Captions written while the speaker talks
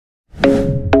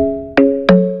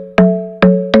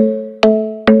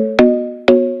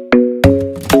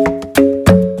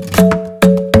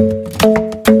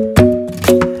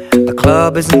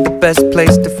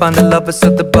find a lover, so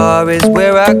the bar is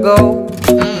where I go.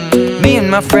 Me and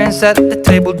my friends at the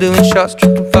table doing shots,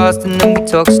 tripping fast, and then we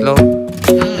talk slow.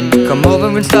 And you come over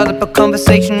and start up a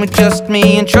conversation with just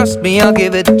me, and trust me, I'll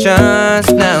give it a chance.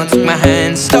 Now take my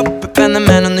hand, stop it, and the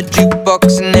man on the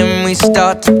jukebox, and then we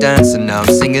start to dance. And now I'm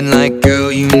singing like,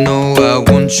 girl, you know I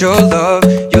want your love.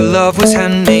 Your love was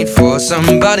handmade for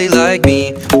somebody like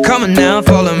me. Come on now,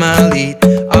 follow my lead.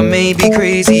 I may be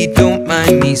crazy, don't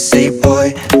mind me. Say,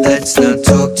 boy, let's not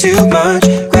talk too much.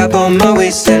 Grab on my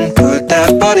waist and put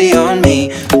that body on me.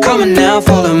 Come on now,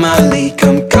 follow my lead.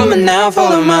 Come on now,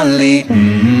 follow my lead.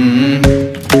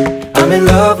 I'm in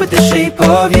love with the shape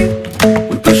of you.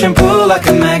 We push and pull like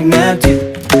a magnet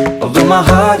do. Although my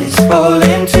heart is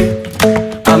falling too.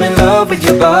 I'm in love with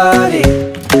your body.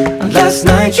 And last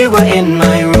night you were in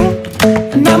my room,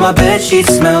 and now my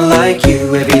bedsheets smell like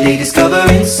you. Every day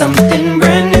discovering something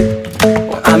brand new.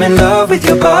 Well, I'm in love with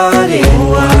your body.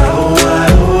 Oh, I, oh, I,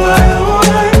 oh, I, oh,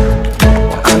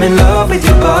 I. I'm in love with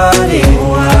your body.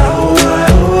 Oh, I, oh, I,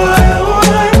 oh, I, oh,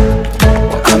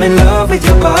 I. I'm in love with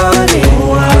your body.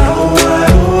 Oh, I, oh, I,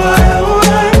 oh, I, oh,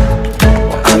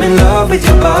 I. I'm in love with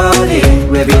your body.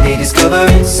 Every day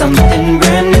discovering something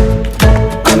brand new.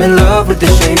 I'm in love with the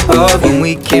shape of you. When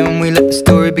we came, we let the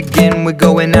story begin. We're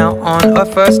going out on our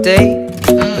first date.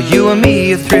 You and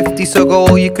me are thrifty, so go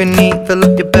all you can eat. Fill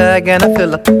up your bag and I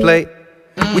fill up the plate.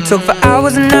 We talk for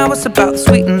hours and hours about the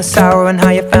sweet and the sour, and how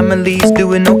your family's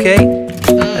doing okay.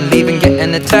 And leaving,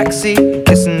 getting a taxi,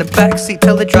 kissing the backseat,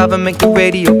 tell the driver make the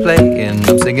radio play. And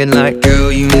I'm singing like,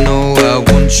 girl, you know I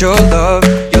want your love.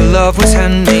 Your love was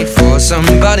handmade for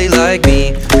somebody like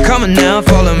me. Come on now,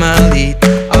 follow my lead.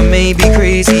 I may be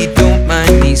crazy, don't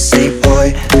mind me. Say,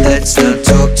 boy, let's not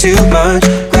talk too much.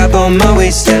 Grab on my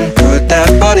waist and put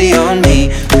that body on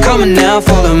me. Come on now,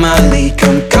 follow my lead.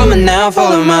 Come on now,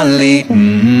 follow my lead.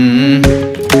 I'm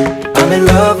in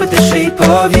love with the shape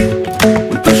of you.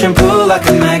 We push and pull like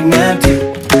a magnet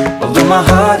do. Although my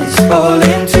heart is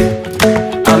falling too.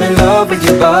 I'm in love with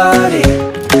your body.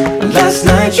 Last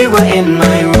night you were in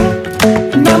my room,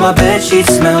 and now my bedsheets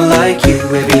smell like you.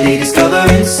 Every day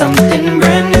discovering something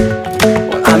brand new.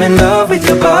 Well, I'm in love with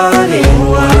your body.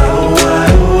 Oh, I, oh, I,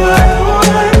 oh, I, oh, I.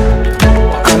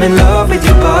 I'm in love with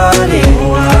your body.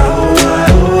 Oh, I, oh, I,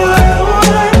 oh, I, oh, I.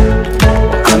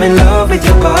 I'm in love with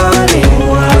your body.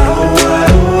 Oh, I, oh, I,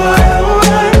 oh, I, oh,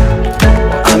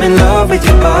 I. I'm in love with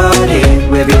your body.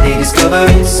 Every day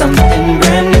discovering something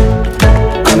brand new.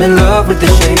 I'm in love with the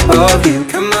shape of you.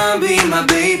 Come on, be my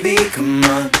baby, come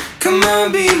on. Come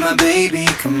on, be my baby,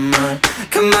 come on.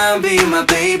 Come on, be my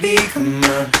baby, come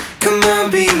on. Come on,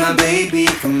 be my baby,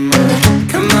 come on.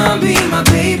 Come on, be my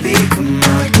baby, come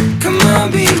on. Come on,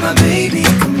 be my baby,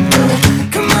 come on.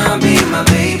 Come on, be my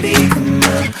baby, come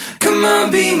on. Come on,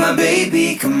 be my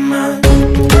baby, come on.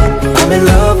 I'm in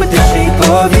love with the shape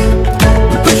of you.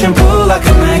 We push and pull like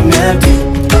a magnet do.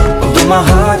 Although my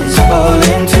heart is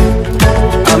falling too.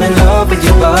 I'm in love with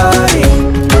your body.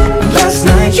 Last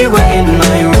night you were in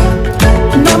my room,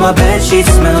 and now my bedsheets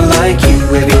smell like you.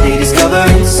 Every day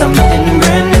discovering something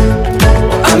brand new.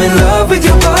 I'm in love with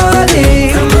your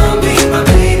body. Come on, be my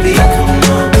baby, come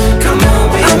on. Come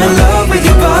on, be I'm in love with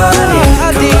your body.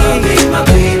 Come on, be my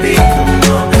baby, come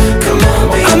on. Come on,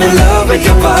 be I'm in love with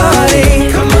your body.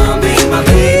 Come on, be my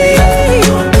baby,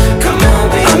 come on. Come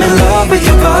on, be I'm in love with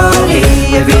your body.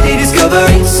 Every day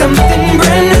discovering something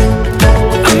brand new.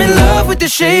 I'm in love with the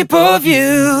shape of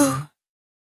you.